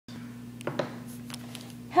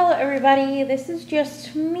Hello everybody, this is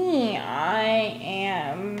just me.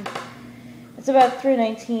 It's about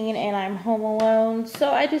 3:19 and I'm home alone, so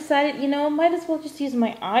I decided, might as well just use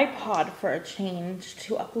my iPod for a change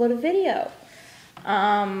to upload a video.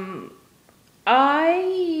 I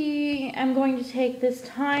am going to take this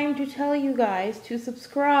time to tell you guys to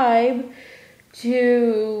subscribe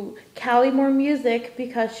to Callie Moore Music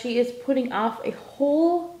because she is putting off a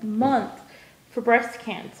whole month for breast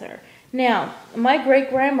cancer. Now, my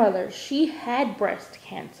great-grandmother, she had breast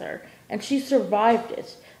cancer and she survived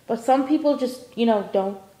it. But some people just,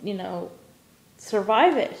 don't,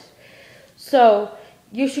 survive it. So,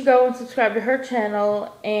 you should go and subscribe to her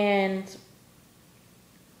channel and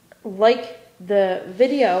like the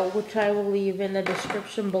video, which I will leave in the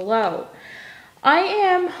description below. I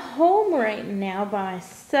am home right now by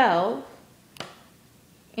myself,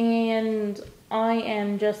 and I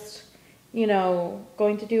am just,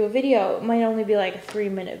 going to do a video. It might only be like a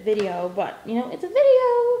 3-minute video, but, it's a video.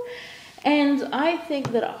 And I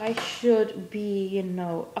think that I should be,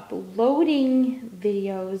 uploading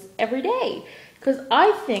videos every day, because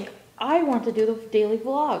I think I want to do the daily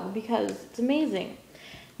vlog, because it's amazing.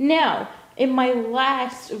 Now, in my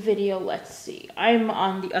last video, let's see, I'm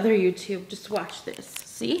on the other YouTube, just watch this.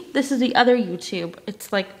 See, this is the other YouTube.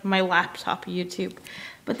 It's like my laptop YouTube,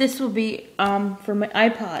 but this will be for my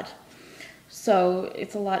iPod, so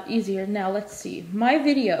it's a lot easier. Now, let's see, my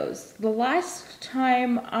videos, the last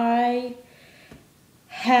time I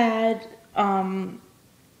had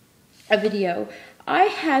a video, I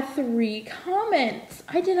had 3 comments.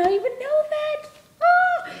 I did not even know that.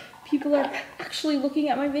 People are actually looking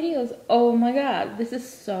at my videos. Oh my god, this is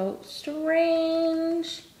so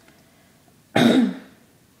strange. The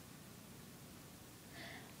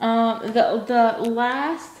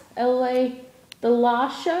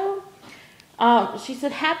last show, she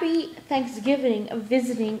said, "Happy Thanksgiving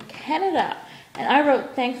visiting Canada." And I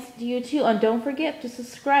wrote, "Thanks to you too, and don't forget to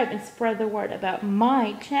subscribe and spread the word about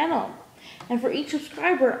my channel. And for each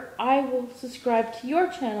subscriber, I will subscribe to your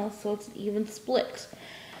channel, so it's an even split."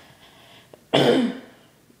 Okay,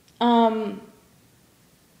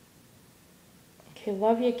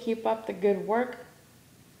 love you, keep up the good work.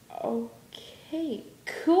 Okay,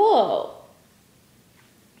 cool.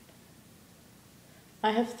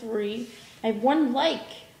 I have 3. I have 1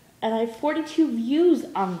 like, and I have 42 views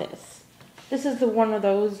on this. This is the one of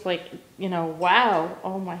those, like, wow,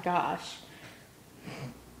 oh my gosh.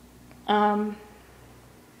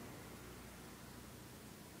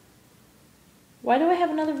 Why do I have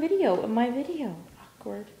another video in my video?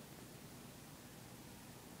 Awkward.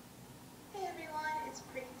 Hey everyone, it's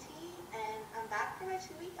Pretty T, and I'm back for my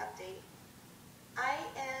 2-week update. I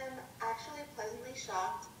am actually pleasantly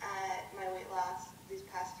shocked at my weight loss these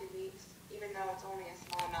past 2 weeks, even though it's only a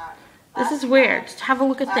small amount. This is weird. Just have a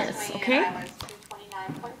look at this, okay? I was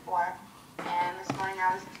 229.4, and this morning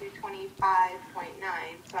I was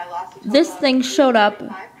 225.9, so I lost a total This thing showed up 5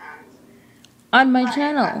 pounds. on my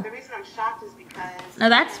channel. The reason I'm shocked is because... Now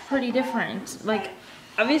that's pretty different. Like,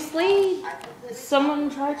 obviously, someone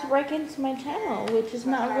tried to break into my channel, which is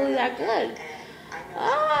not really that good.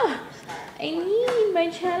 I need my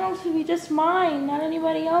channel to be just mine, not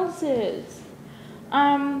anybody else's.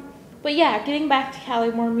 But yeah, getting back to Callie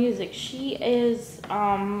Moore Music, she is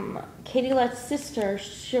Katie Lett's sister.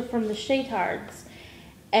 She's from the Shaytards,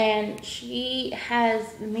 and she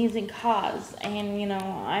has an amazing cause. And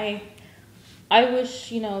I wish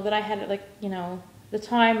that I had the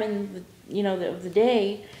time and the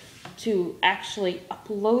day to actually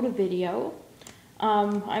upload a video.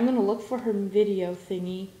 I'm gonna look for her video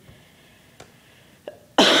thingy.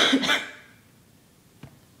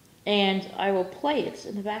 And I will play it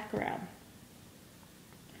in the background.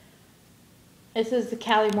 This is the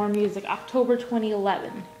Callie Moore Music, October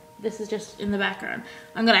 2011. This is just in the background.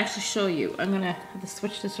 I'm gonna actually show you. I'm gonna have to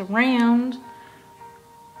switch this around.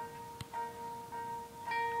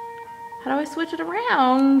 How do I switch it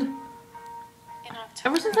around?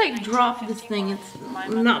 Ever since I dropped this thing, it's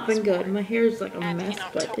not been good. My hair's like a mess,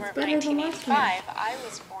 but it's better than last time. I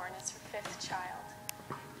was born as her 5th child.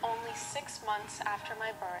 Only 6 months after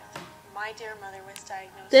my birth, my dear mother was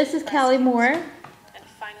diagnosed. This is Callie Moore, and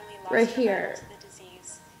finally lost right her here. battle to the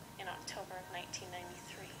disease in October of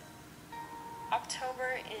 1993.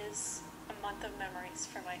 October is a month of memories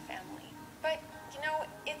for my family. But,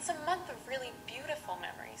 it's a month of really beautiful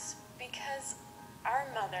memories because our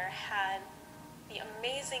mother had the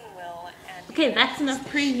amazing will and... Okay, that's enough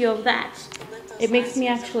preview of that. It makes me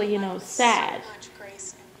actually, sad.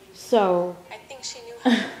 So, I think she knew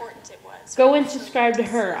how important it was. go and subscribe to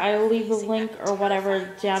her. I'll leave the link or whatever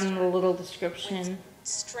down in the little description.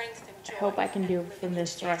 strength and joy. I hope I can do and from living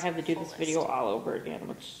this, each or I day have to the do this fullest. video all over again,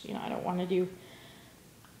 which, you know, I don't want to do.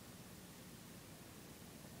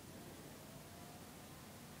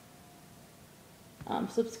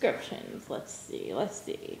 Subscriptions, let's see.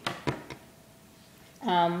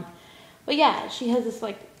 But yeah, she has this,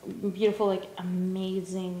 like, beautiful, like,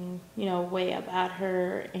 amazing, you know, way about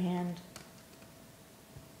her, and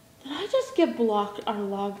did I just get blocked or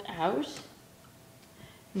logged out?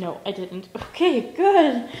 No, I didn't. Okay,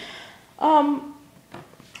 good.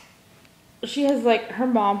 She has, like, her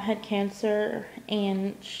mom had cancer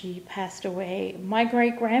and she passed away. My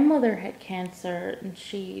great-grandmother had cancer and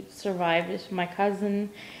she survived. My cousin,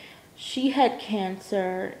 she had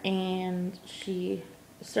cancer and she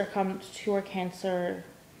succumbed to her cancer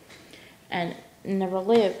and never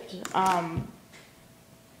lived.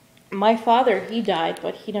 My father, he died,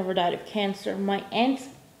 but he never died of cancer. My aunt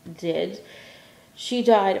did. She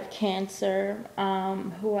died of cancer.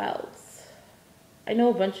 Who else? I know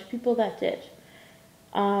a bunch of people that did.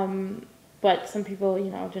 But some people,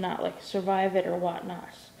 you know, do not, like, survive it or whatnot.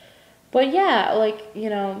 But yeah, like, you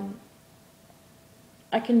know,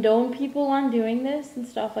 I condone people on doing this and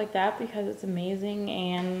stuff like that because it's amazing,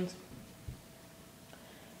 and,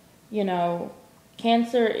 you know,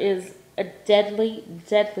 cancer is a deadly,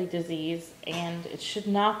 deadly disease, and it should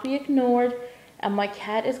not be ignored. And my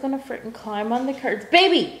cat is gonna frickin' climb on the curtains.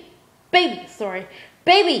 Baby!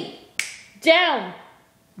 Baby! Down!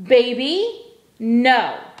 Baby!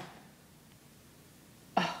 No!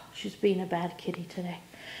 Oh, she's being a bad kitty today.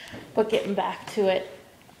 But getting back to it.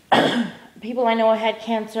 People I know had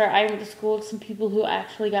cancer. I went to school with some people who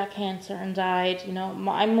actually got cancer and died. You know,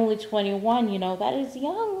 I'm only 21, you know, that is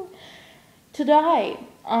young to die.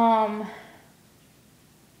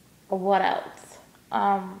 What else?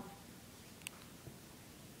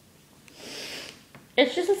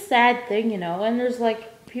 It's just a sad thing, you know, and there's,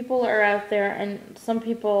 like, people are out there, and some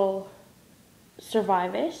people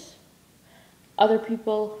survive it. Other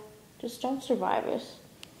people just don't survive it.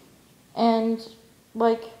 And,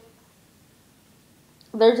 like,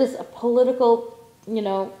 there's just a political, you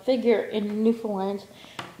know, figure in Newfoundland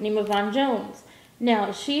named Yvonne Jones.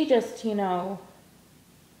 Now, she just, you know,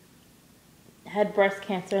 had breast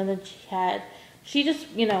cancer, and then she just,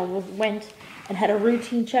 you know, went and had a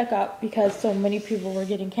routine checkup because so many people were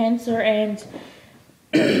getting cancer, and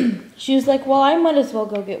she was like, well, I might as well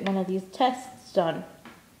go get one of these tests done.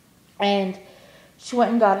 And she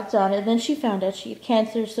went and got it done, and then she found out she had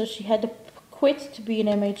cancer, so she had to quit to be an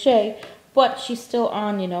MHA, but she's still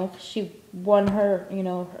on, you know, 'cause she won her, you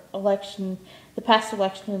know, her election, the past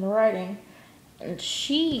election in writing, and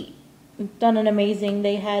she done an amazing,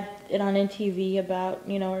 they had it on NTV about,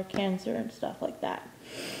 you know, her cancer and stuff like that.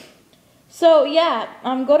 So yeah,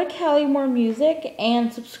 go to Callie Moore Music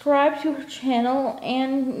and subscribe to her channel,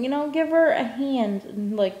 and, you know, give her a hand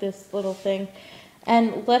in, like, this little thing,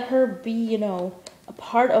 and let her be, you know, a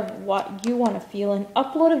part of what you want to feel, and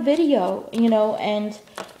upload a video, you know. And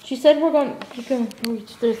she said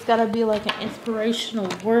there's got to be, like, an inspirational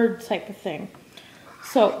word type of thing.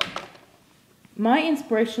 So my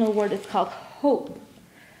inspirational word is called hope.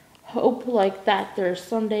 Hope, like, that there's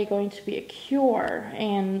someday going to be a cure,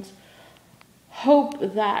 and hope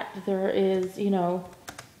that there is, you know,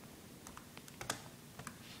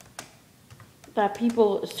 that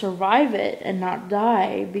people survive it and not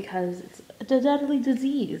die, because it's a deadly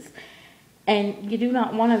disease and you do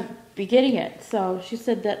not want to be getting it. So she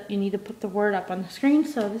said that you need to put the word up on the screen,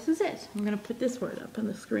 so this is it. I'm going to put this word up on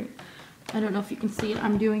the screen. I don't know if you can see it.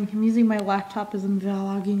 I'm using my laptop as I'm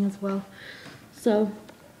vlogging as well. So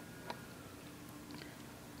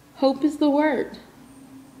hope is the word.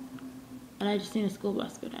 And I just seen a school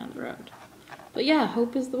bus go down the road. But yeah,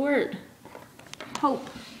 hope is the word. Hope.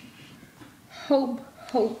 Hope,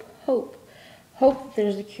 hope, hope. Hope that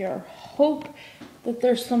there's a cure. Hope that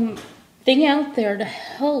there's something out there to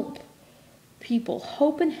help people.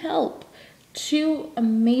 Hope and help. Two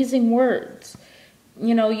amazing words.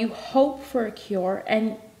 You know, you hope for a cure,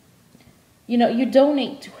 and, you know, you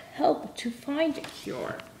donate to help to find a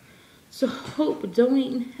cure. So hope,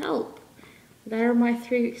 donate, and help. That are my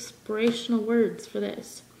 3 inspirational words for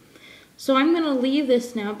this. So I'm going to leave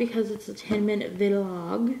this now because it's a 10-minute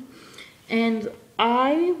vlog. And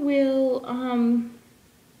I will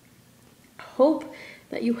hope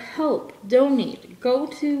that you help, donate, go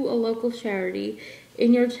to a local charity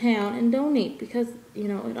in your town and donate, because, you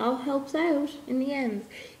know, it all helps out in the end.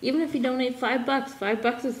 Even if you donate $5,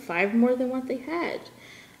 $5 is 5 more than what they had.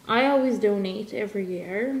 I always donate every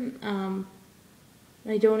year.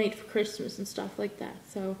 I donate for Christmas and stuff like that.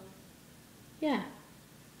 So, yeah.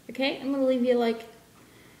 Okay, I'm going to leave you, like,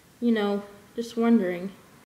 you know, Just wondering.